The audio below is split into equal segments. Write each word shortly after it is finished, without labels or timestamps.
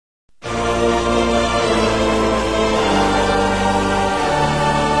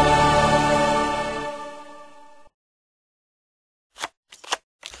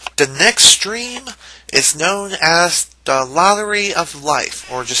next stream is known as the Lottery of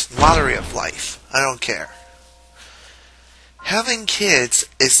Life, or just Lottery of Life. I don't care. Having kids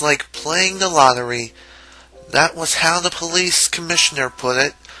is like playing the lottery. That was how the police commissioner put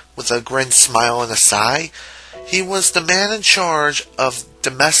it, with a grin, smile, and a sigh. He was the man in charge of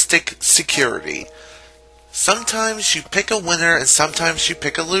domestic security. Sometimes you pick a winner and sometimes you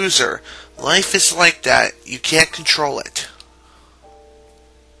pick a loser. Life is like that. You can't control it.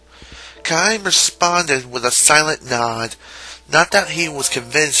 Kime responded with a silent nod. Not that he was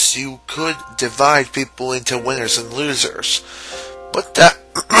convinced you could divide people into winners and losers, but that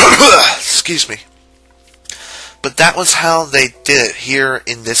excuse me. But that was how they did it here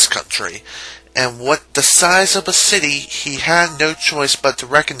in this country. And with the size of a city, he had no choice but to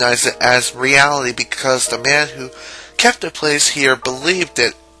recognize it as reality, because the man who kept the place here believed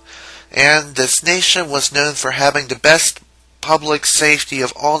it. And this nation was known for having the best public safety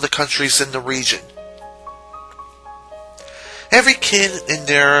of all the countries in the region. Every kid in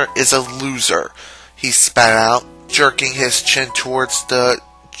there is a loser, he spat out, jerking his chin towards the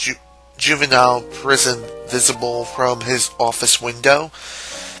juvenile prison visible from his office window.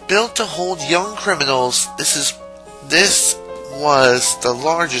 Built to hold young criminals, this was the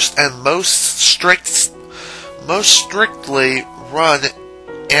largest and most strictly run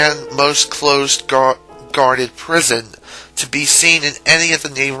and most closed guarded prison to be seen in any of the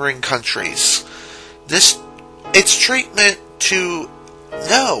neighboring countries. Its treatment to...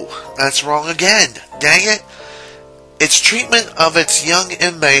 No, that's wrong again. Dang it. Its treatment of its young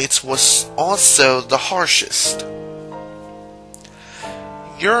inmates was also the harshest.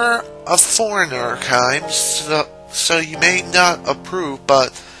 You're a foreigner, Kime, so you may not approve,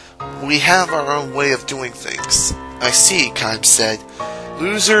 but we have our own way of doing things. I see, Kime said.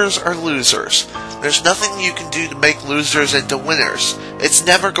 Losers are losers. There's nothing you can do to make losers into winners. It's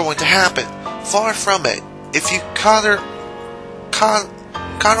never going to happen. Far from it. If you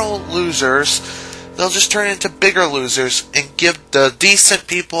coddle losers, they'll just turn into bigger losers and give the decent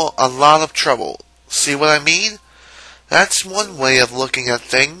people a lot of trouble. See what I mean? That's one way of looking at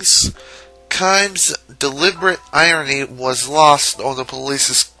things. Kime's deliberate irony was lost on the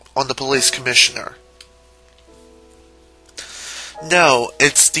police commissioner. No,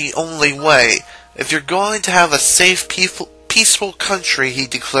 it's the only way. If you're going to have a safe, peaceful country, he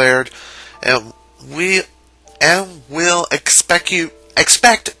declared, and we'll expect you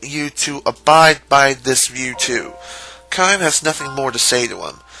to abide by this view too. Kime has nothing more to say to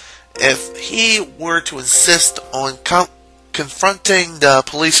him. If he were to insist on confronting the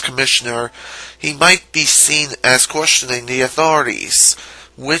police commissioner, he might be seen as questioning the authorities,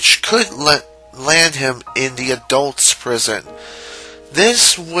 which could land him in the adults' prison.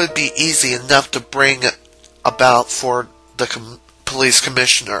 This would be easy enough to bring about for the police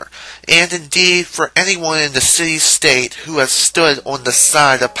commissioner, and indeed for anyone in the city-state who has stood on the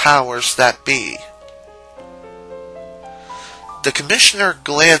side of powers that be. The commissioner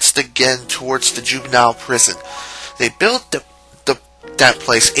glanced again towards the juvenile prison. They built that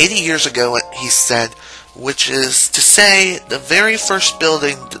place 80 years ago, he said, which is to say, the very first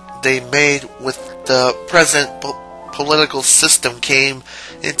building they made with the present political system came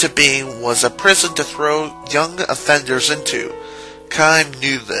into being was a prison to throw young offenders into. Kime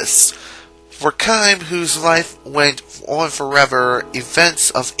knew this. For Kime, whose life went on forever,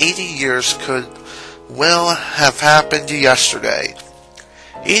 events of 80 years could well have happened yesterday.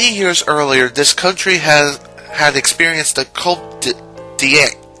 80 years earlier, this country had experienced a coup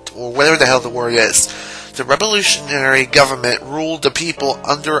d'etat, or whatever the hell the word is. The revolutionary government ruled the people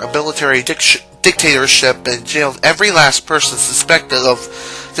under a military dictatorship and jailed every last person suspected of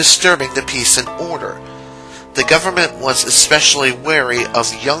disturbing the peace and order. The government was especially wary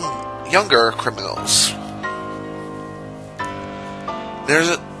of younger criminals. There's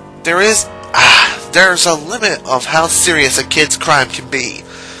a limit of how serious a kid's crime can be,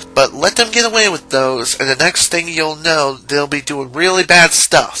 but let them get away with those, and the next thing you'll know, they'll be doing really bad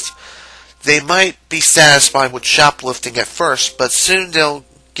stuff. They might be satisfied with shoplifting at first, but soon they're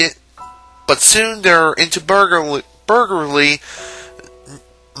into burglary,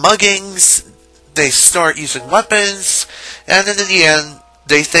 muggings. They start using weapons, and then in the end,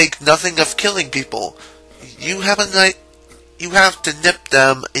 they think nothing of killing people. You have to nip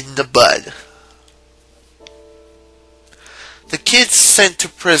them in the bud. The kids sent to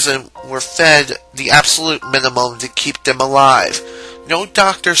prison were fed the absolute minimum to keep them alive. No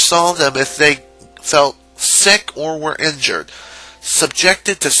doctor saw them if they felt sick or were injured.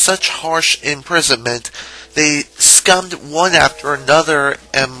 Subjected to such harsh imprisonment, they scummed one after another,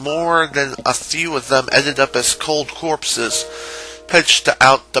 and more than a few of them ended up as cold corpses. pitched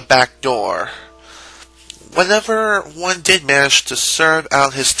out the back door. Whenever one did manage to serve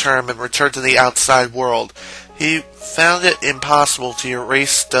out his term and return to the outside world, he found it impossible to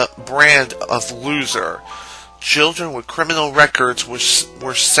erase the brand of loser. Children with criminal records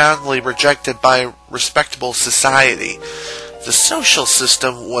were soundly rejected by respectable society. The social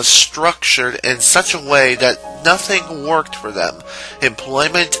system was structured in such a way that nothing worked for them.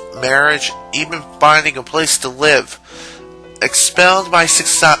 Employment, marriage, even finding a place to live. Expelled by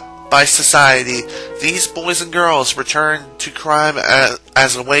society, these boys and girls returned to crime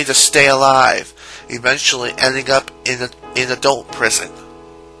as a way to stay alive, eventually ending up in adult prison.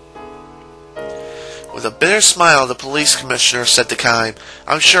 With a bitter smile, the police commissioner said to Kime,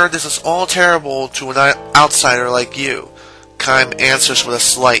 "I'm sure this is all terrible to an outsider like you." Kime answers with a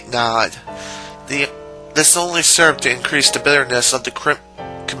slight nod. This only served to increase the bitterness of the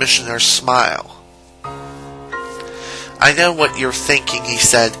commissioner's smile. "I know what you're thinking," he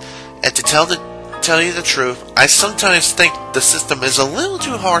said, "and to tell you the truth, I sometimes think the system is a little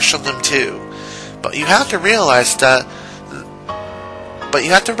too harsh on them too. But you have to realize that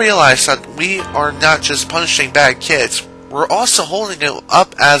we are not just punishing bad kids, we're also holding them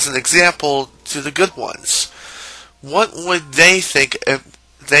up as an example to the good ones. What would they think if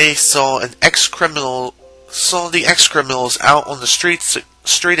they saw the ex-criminals out on the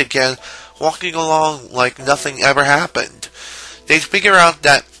street again, walking along like nothing ever happened? They'd figure out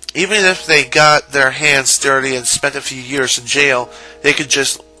that even if they got their hands dirty and spent a few years in jail, they could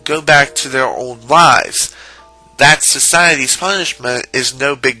just go back to their old lives. That society's punishment is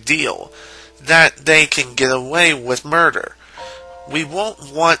no big deal. That they can get away with murder. We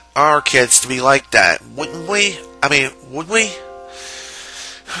won't want our kids to be like that, wouldn't we? Would we?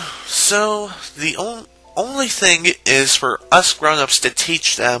 So, the only thing is for us grown-ups to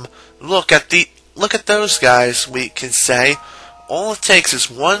teach them, look at those guys, we can say. All it takes is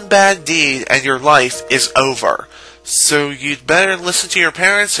one bad deed and your life is over. So you'd better listen to your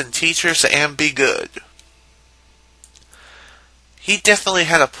parents and teachers and be good." He definitely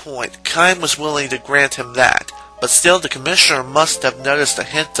had a point. Kime was willing to grant him that. But still, the commissioner must have noticed a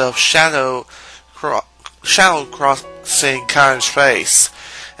hint of shadow crossing Kime's face,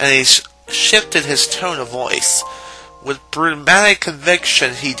 and he shifted his tone of voice. With dramatic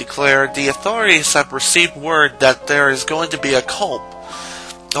conviction, he declared, "The authorities have received word that there is going to be a coup.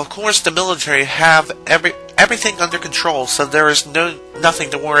 Of course, the military have everything under control, so there is nothing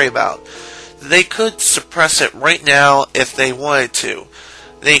to worry about. They could suppress it right now if they wanted to.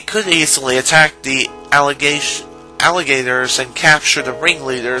 They could easily attack the alligators and capture the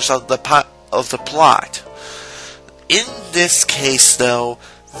ringleaders of the plot. In this case, though,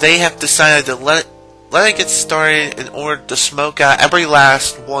 they have decided to let it get started in order to smoke out every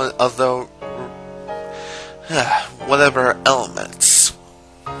last one of the whatever elements."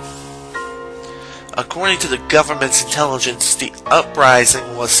 According to the government's intelligence, the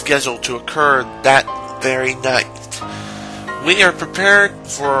uprising was scheduled to occur that very night. "We are prepared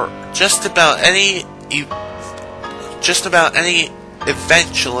for just about any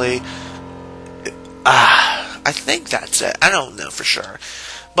eventually." I think that's it. I don't know for sure.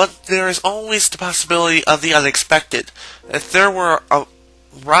 But there is always the possibility of the unexpected. If there were a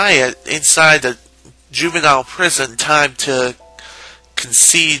riot inside the juvenile prison timed to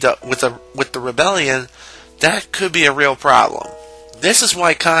concede with the rebellion, that could be a real problem. This is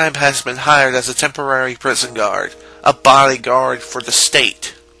why Kime has been hired as a temporary prison guard, a bodyguard for the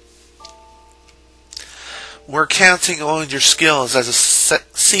state. "We're counting on your skills as a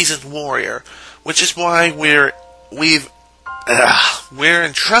seasoned warrior, which is why we're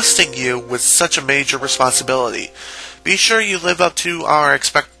entrusting you with such a major responsibility. Be sure you live up to our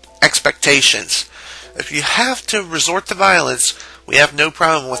expectations. If you have to resort to violence, we have no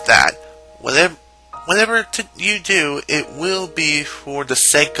problem with that. Whatever you do, it will be for the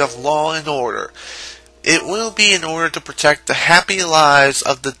sake of law and order. It will be in order to protect the happy lives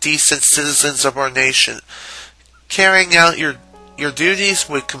of the decent citizens of our nation. Carrying out your duties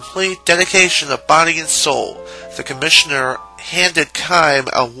with complete dedication of body and soul." The commissioner handed Kime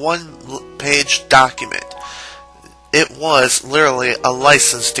a one-page document. It was literally a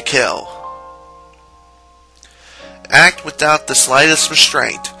license to kill. Act without the slightest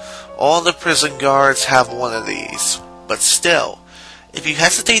restraint. All the prison guards have one of these. But still, if you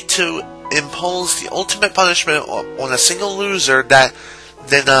hesitate to impose the ultimate punishment on a single loser,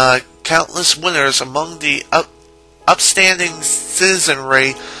 then countless winners among the upstanding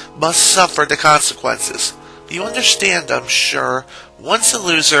citizenry must suffer the consequences. You understand, I'm sure. Once a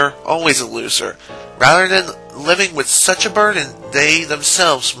loser, always a loser. Rather than living with such a burden, they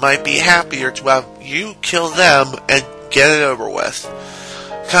themselves might be happier to have you kill them and get it over with.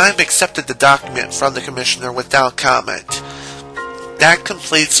 Kime accepted the document from the commissioner without comment. That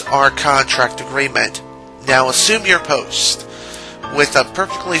completes our contract agreement. Now assume your post. With a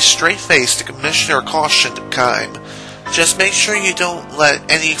perfectly straight face, the commissioner cautioned Kime, just make sure you don't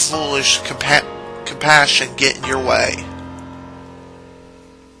let any foolish compassion get in your way.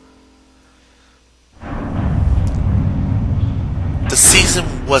 The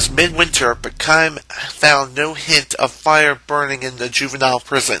season was midwinter, but Kime found no hint of fire burning in the juvenile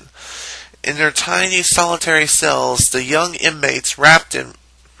prison. In their tiny solitary cells, the young inmates, wrapped in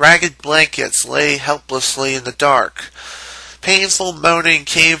ragged blankets, lay helplessly in the dark. Painful moaning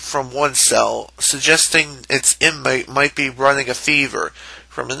came from one cell, suggesting its inmate might be running a fever.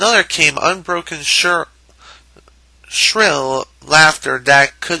 From another came unbroken shrill laughter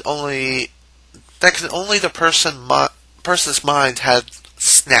that could only the person's mind had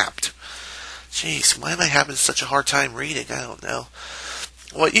snapped. Jeez, why am I having such a hard time reading? I don't know.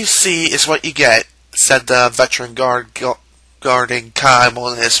 What you see is what you get, said the veteran guarding Kime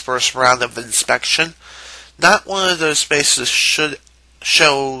on his first round of inspection. Not one of those spaces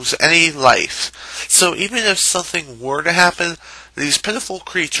shows any life. So even if something were to happen, these pitiful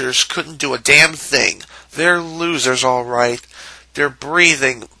creatures couldn't do a damn thing. They're losers, all right. They're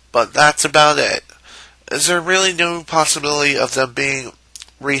breathing, but that's about it. Is there really no possibility of them being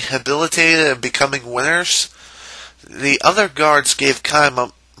rehabilitated and becoming winners? The other guards gave Kime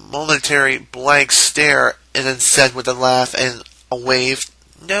a momentary blank stare and then said with a laugh and a wave,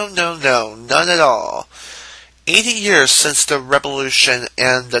 No, none at all. 80 years since the revolution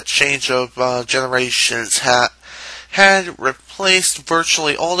and the change of generations had replaced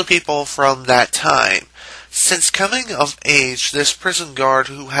virtually all the people from that time. Since coming of age, this prison guard,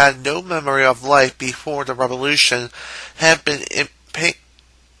 who had no memory of life before the revolution, had been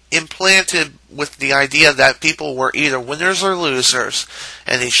implanted with the idea that people were either winners or losers,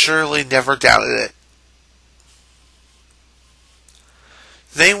 and he surely never doubted it.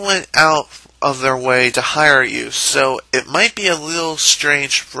 They went out of their way to hire you, so it might be a little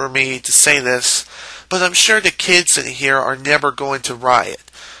strange for me to say this, but I'm sure the kids in here are never going to riot.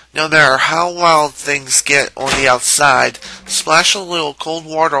 No matter how wild things get on the outside, splash a little cold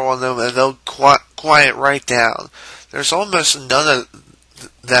water on them and they'll quiet right down. There's almost none of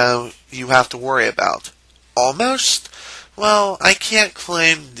them you have to worry about. Almost? Well, I can't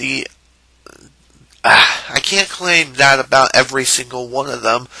claim that about every single one of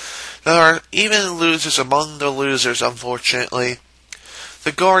them. There are even losers among the losers, unfortunately.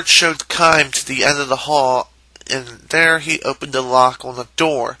 The guard showed Kime to the end of the hall, and there he opened a lock on the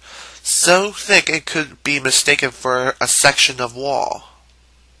door, so thick it could be mistaken for a section of wall.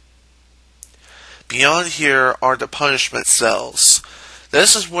 Beyond here are the punishment cells.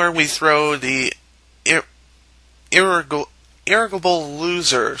 This is where we throw the irritable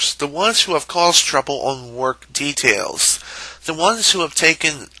losers, the ones who have caused trouble on work details, the ones who have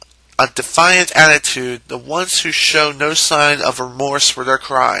taken a defiant attitude, the ones who show no sign of remorse for their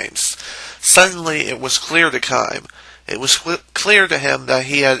crimes. Suddenly it was clear to Kime. It was clear to him that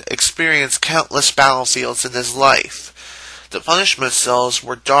he had experienced countless battlefields in his life. The punishment cells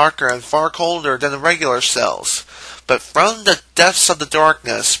were darker and far colder than the regular cells, but from the depths of the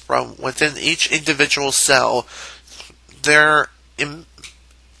darkness, from within each individual cell, there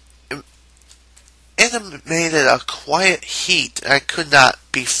emanated a quiet heat that could not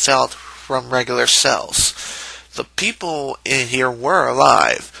be felt from regular cells. The people in here were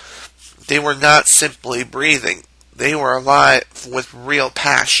alive. They were not simply breathing. They were alive with real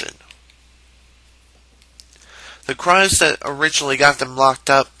passion. The crimes that originally got them locked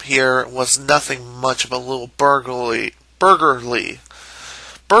up here was nothing much of a little burglary.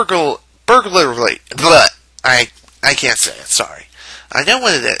 Blah. I can't say it, sorry. I know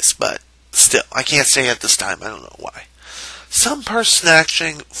what it is, but still, I can't say it this time, I don't know why. Some person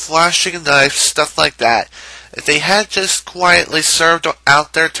acting, flashing a knife, stuff like that. If they had just quietly served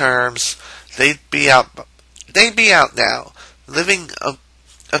out their terms, they'd be out now, living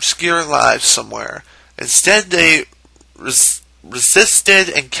obscure lives somewhere. Instead, they resisted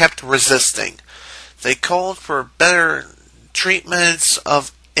and kept resisting. They called for better treatments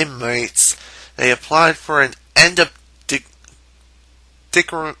of inmates. They applied for an end of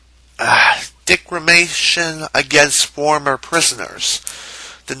discrimination against former prisoners.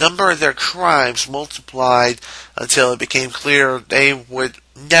 The number of their crimes multiplied until it became clear they would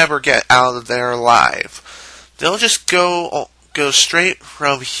never get out of there alive. They'll just go straight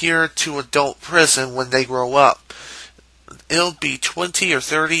from here to adult prison when they grow up. It'll be 20 or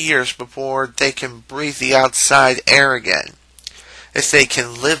 30 years before they can breathe the outside air again. if they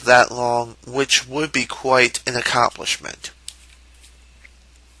can live that long, which would be quite an accomplishment.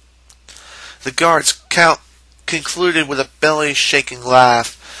 The guards concluded with a belly-shaking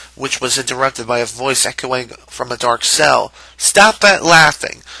laugh, which was interrupted by a voice echoing from a dark cell. "Stop that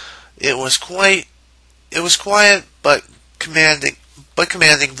laughing!" It was quiet but commanding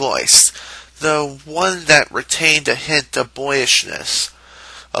voice, though one that retained a hint of boyishness.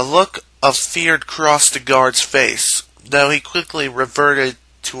 A look of fear crossed the guard's face, though he quickly reverted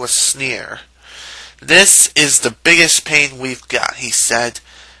to a sneer. "This is the biggest pain we've got," he said.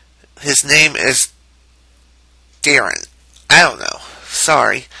 "His name is Darren. I don't know.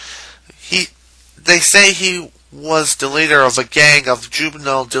 Sorry. They say he was the leader of a gang of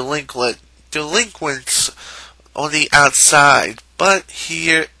juvenile delinquents on the outside, but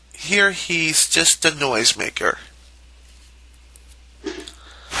here he's just a noisemaker."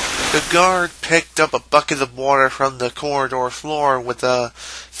 The guard picked up a bucket of water from the corridor floor with a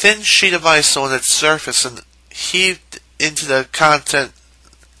thin sheet of ice on its surface and heaved the contents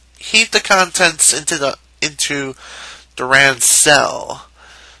into Duran's cell.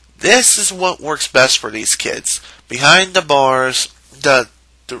 This is what works best for these kids. Behind the bars, the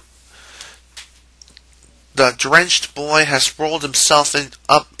drenched boy has rolled himself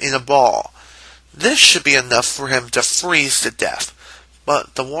up in a ball. This should be enough for him to freeze to death,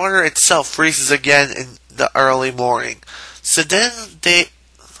 but the water itself freezes again in the early morning. So then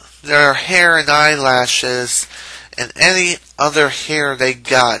their hair and eyelashes and any other hair they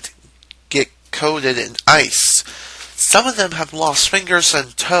get coated in ice. Some of them have lost fingers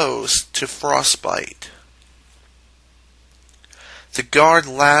and toes to frostbite. The guard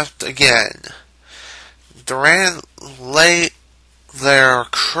laughed again. Duran lay there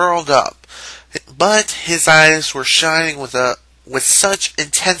curled up, but his eyes were shining with such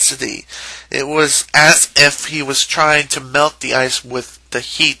intensity it was as if he was trying to melt the ice with the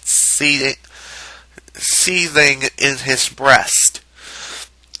heat seething in his breast.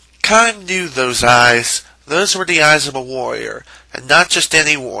 Kime knew those eyes. Those were the eyes of a warrior, and not just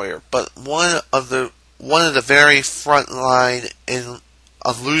any warrior, but one of the very front line in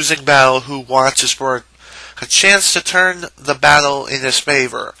a losing battle who watches for a chance to turn the battle in his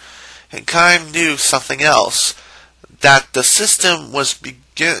favor. And Kime knew something else, that the system was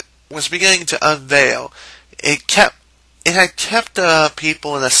beginning to unveil. It had kept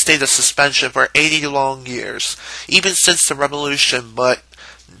people in a state of suspension for 80 long years, even since the revolution, but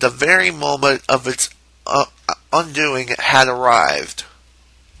the very moment of its undoing had arrived.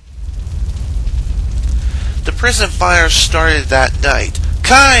 The prison fire started that night.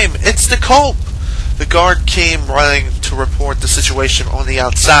 "Kime, it's the Cope!" The guard came running to report the situation on the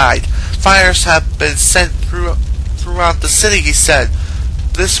outside. "Fires have been sent throughout the city," he said.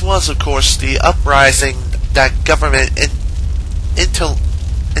 This was, of course, the uprising that government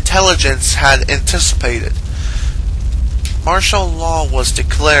intelligence had anticipated. Martial law was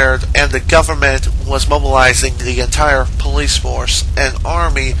declared, and the government was mobilizing the entire police force and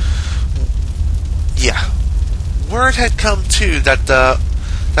army. Word had come too that the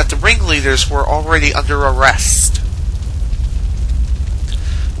ringleaders were already under arrest.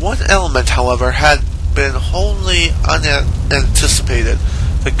 One element, however, had been wholly unanticipated.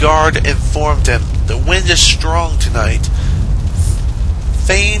 The guard informed him, "The wind is strong tonight."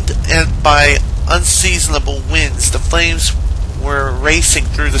 Feigned by unseasonable winds, the flames were racing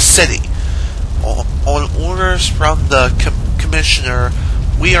through the city. On orders from the commissioner,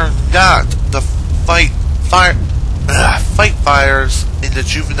 we are not to fight fires in the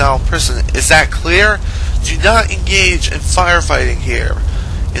juvenile prison. Is that clear? Do not engage in firefighting here.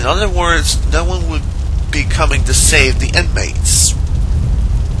 In other words, no one would be coming to save the inmates.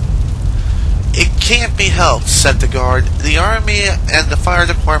 "It can't be helped," said the guard. "The army and the fire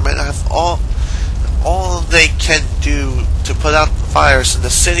department have all they can do to put out the fires in the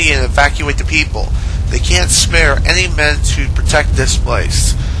city and evacuate the people. They can't spare any men to protect this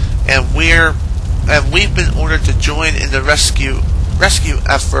place, and we've been ordered to join in the rescue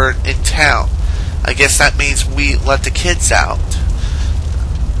effort in town. I guess that means we let the kids out."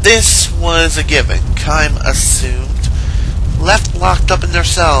 This was a given, Kime assumed. Left locked up in their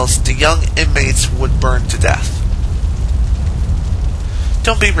cells, the young inmates would burn to death.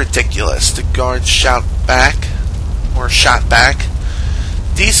 "Don't be ridiculous," the guard shot back.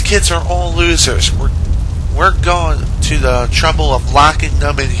 "These kids are all losers. We're going to the trouble of locking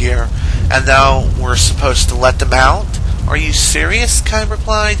them in here, and now we're supposed to let them out? Are you serious?" Kime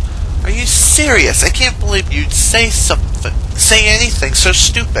replied. "Are you serious? I can't believe you'd say anything so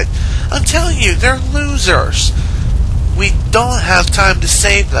stupid. I'm telling you, they're losers. We don't have time to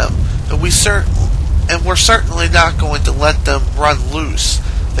save them, and we certainly and we're certainly not going to let them run loose.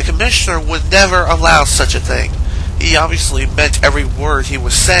 The commissioner would never allow such a thing. He obviously meant every word he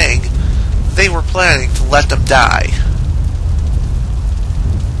was saying. They were planning to let them die.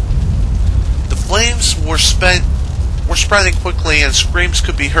 The flames were spreading quickly, and screams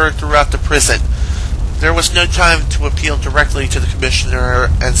could be heard throughout the prison. There was no time to appeal directly to the commissioner,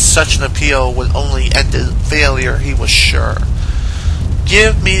 and such an appeal would only end in failure, he was sure.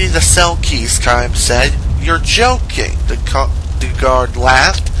 "Give me the cell keys," Kime said. "You're joking," the guard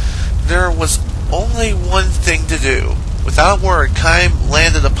laughed. There was only one thing to do. Without a word, Kime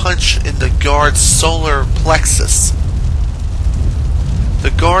landed a punch in the guard's solar plexus. The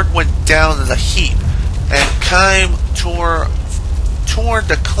guard went down in a heap, and Kime tore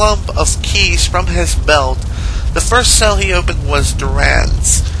the clump of keys from his belt. The first cell he opened was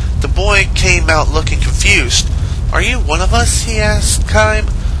Duran's. The boy came out looking confused. "Are you one of us?" he asked Kime.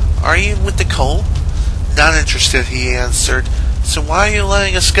 "Are you with the cult?" "Not interested," he answered. "So why are you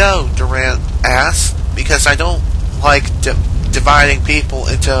letting us go?" Duran asked. "Because I don't like dividing people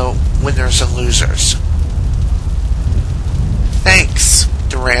into winners and losers." "Thanks,"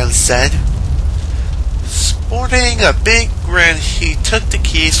 Duran said. Sporting a big grin, he took the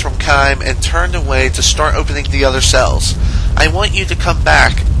keys from Kime and turned away to start opening the other cells. "I want you to come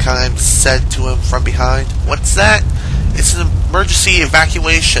back," Kime said to him from behind. "What's that?" "It's an emergency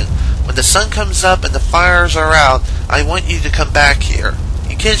evacuation. When the sun comes up and the fires are out, I want you to come back here.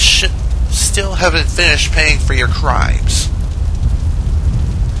 You kids still haven't finished paying for your crimes."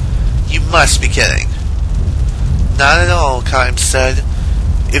 "You must be kidding." "Not at all," Kime said.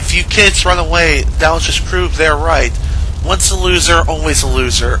 "If you kids run away, that'll just prove they're right. Once a loser, always a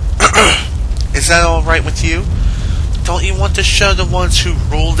loser." "Is that alright with you? Don't you want to show the ones who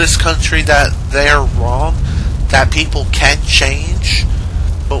rule this country that they're wrong? That people can change?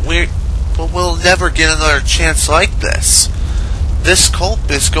 But we'll never get another chance like this. This cult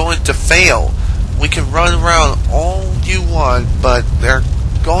is going to fail. We can run around all you want, but they're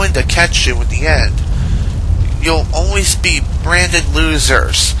going to catch you in the end. You'll always be branded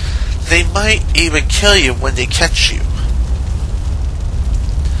losers. They might even kill you when they catch you."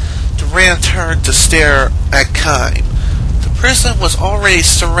 Duran turned to stare at Kime. The prison was already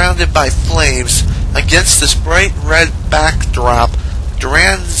surrounded by flames. Against this bright red backdrop,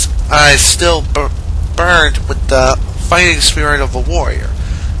 Duran's eyes still burned with the fighting spirit of a warrior.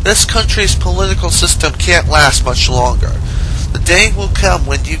 This country's political system can't last much longer. The day will come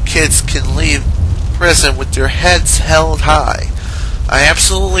when you kids can leave prison with your heads held high. I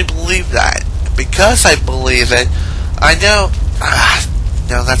absolutely believe that. Because I believe it, I know...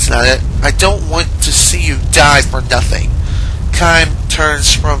 no, that's not it. I don't want to see you die for nothing. Kime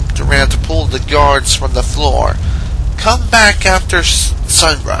turns from Duran to pull the guards from the floor. "Come back after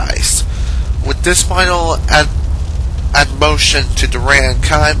sunrise." With this final admonition to Duran,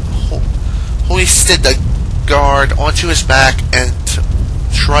 Kime hoisted the guard onto his back and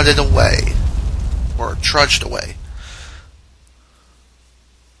trudged away.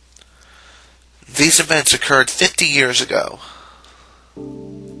 These events occurred 50 years ago.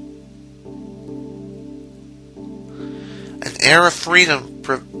 An air of freedom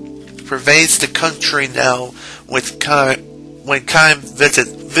pervades the country now when Kime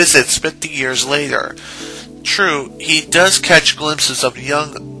visits 50 years later. True, he does catch glimpses of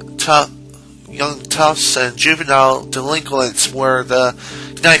young toughs and juvenile delinquents where the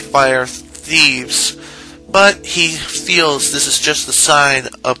night fire thieves, but he feels this is just a sign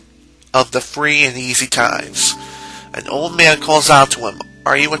of the free and easy times. An old man calls out to him,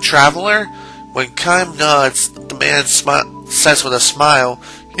 "Are you a traveler?" When Kime nods, the man says with a smile,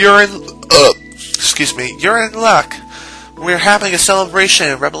 You're in luck. We're having a celebration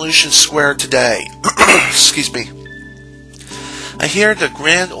in Revolution Square today." Excuse me. "I hear the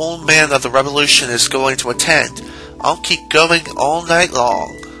grand old man of the Revolution is going to attend. I'll keep going all night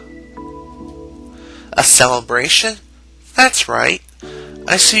long." "A celebration?" "That's right.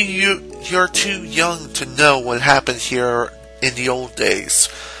 I see you're too young to know what happened here in the old days.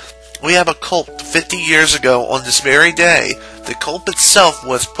 We have a cult 50 years ago on this very day. The cult itself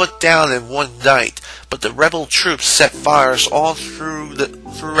was put down in one night, but the rebel troops set fires all through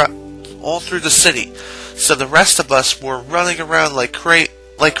the city. So the rest of us were running around like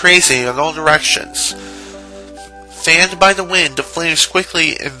crazy in all directions. Fanned by the wind, the flames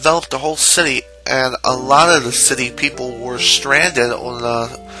quickly enveloped the whole city, and a lot of the city people were stranded on a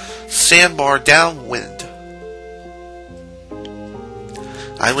sandbar downwind.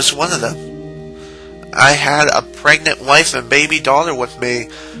 I was one of them. I had a pregnant wife and baby daughter with me,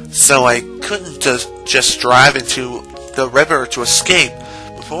 so I couldn't just drive into the river to escape.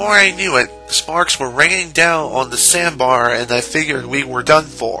 Before I knew it, sparks were raining down on the sandbar, and I figured we were done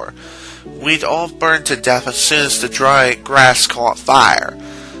for. We'd all burned to death as soon as the dry grass caught fire.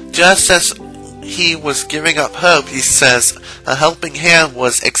 Just as he was giving up hope, he says a helping hand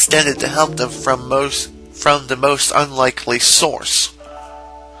was extended to help them from the most unlikely source.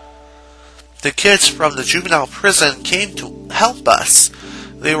 The kids from the juvenile prison came to help us.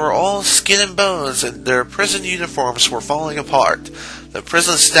 They were all skin and bones, and their prison uniforms were falling apart. The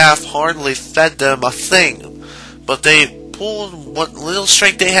prison staff hardly fed them a thing, but they pulled what little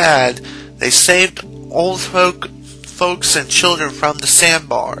strength they had. They saved old folks and children from the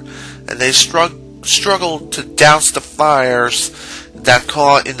sandbar, and they struggled to douse the fires that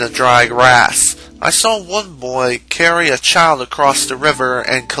caught in the dry grass. I saw one boy carry a child across the river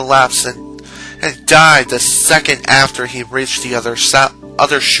and collapse and died the second after he reached the other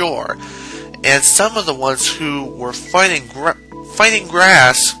shore. And some of the ones who were fighting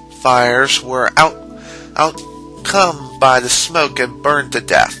grass fires were outcome by the smoke and burned to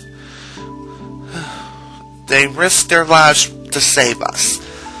death. They risked their lives to save us.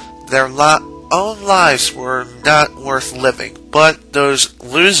 Their own lives were not worth living, but those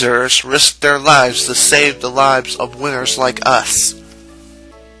losers risked their lives to save the lives of winners like us.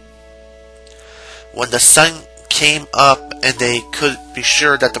 When the sun came up and they could be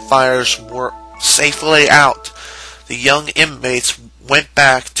sure that the fires were safely out, the young inmates went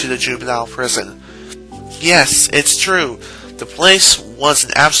back to the juvenile prison. Yes, it's true. The place was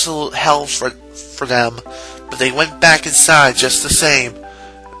an absolute hell for them, but they went back inside just the same.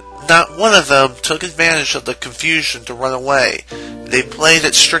 Not one of them took advantage of the confusion to run away. They played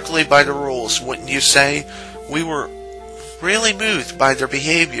it strictly by the rules, wouldn't you say? We were really moved by their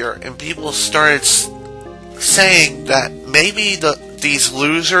behavior, and people started saying that maybe these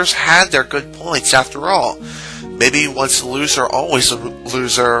losers had their good points after all. Maybe once a loser, always a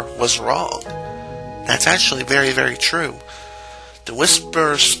loser was wrong. That's actually very, very true. The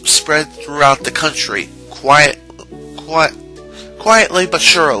whispers spread throughout the country, quietly but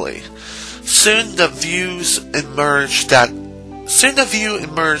surely. Soon the view emerged that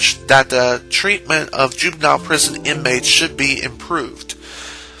the treatment of juvenile prison inmates should be improved.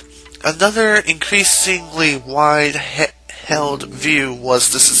 Another increasingly wide-held view was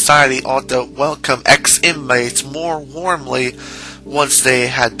the society ought to welcome ex-inmates more warmly once they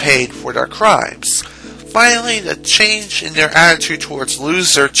had paid for their crimes. Finally, the change in their attitude towards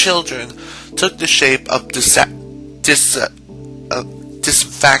loser children took the shape of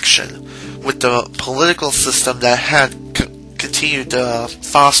dissatisfaction with the political system that had continued to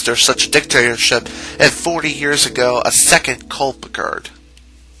foster such a dictatorship, and 40 years ago a second culp occurred.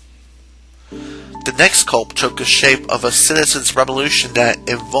 The next culp took the shape of a citizens' revolution that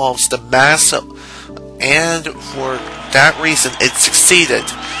involves the mass, and for that reason it succeeded.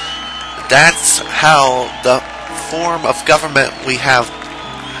 That's how the form of government we have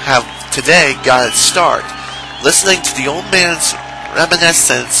today got its start. Listening to the old man's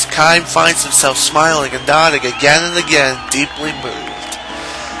reminiscence, Kime finds himself smiling and nodding again and again, deeply moved.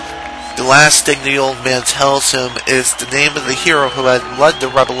 The last thing the old man tells him is the name of the hero who had led the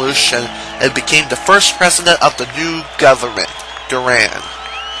revolution and became the first president of the new government, Duran.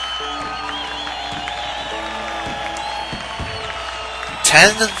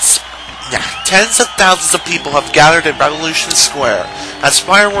 Tens of thousands of people have gathered in Revolution Square as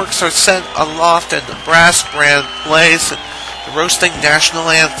fireworks are set aloft and the brass band plays the roasting national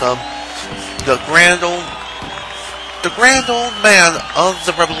anthem. The grand old man of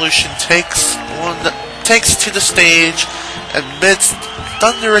the revolution takes to the stage amidst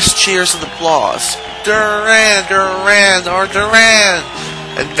thunderous cheers and applause. Duran, Duran, or Duran!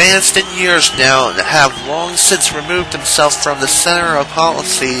 Advanced in years now and have long since removed himself from the center of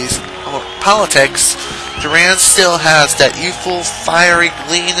politics, Duran still has that youthful, fiery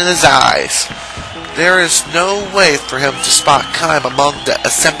gleam in his eyes. There is no way for him to spot Kime among the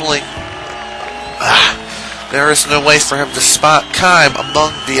assembling. There is no way for him to spot Kime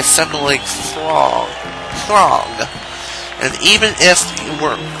among the assembling throng. And even if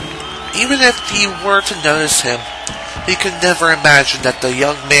he were to notice him, he could never imagine that the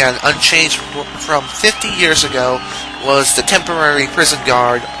young man, unchanged from 50 years ago, was the temporary prison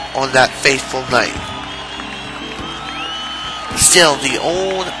guard on that fateful night. Still, the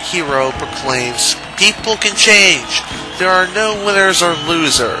old hero proclaims, "People can change. There are no winners or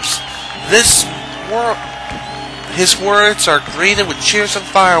losers." His words are greeted with cheers and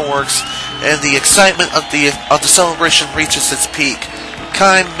fireworks, and the excitement of the celebration reaches its peak.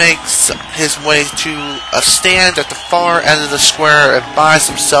 Kime makes his way to a stand at the far end of the square and buys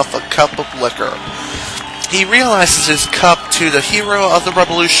himself a cup of liquor. He realizes his cup to to the hero of the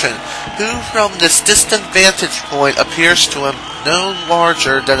revolution, who from this distant vantage point appears to him no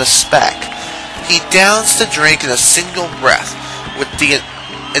larger than a speck. He downs the drink in a single breath. With the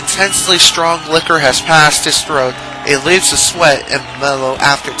intensely strong liquor has passed his throat, it leaves a sweat and mellow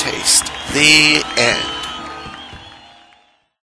aftertaste. The end.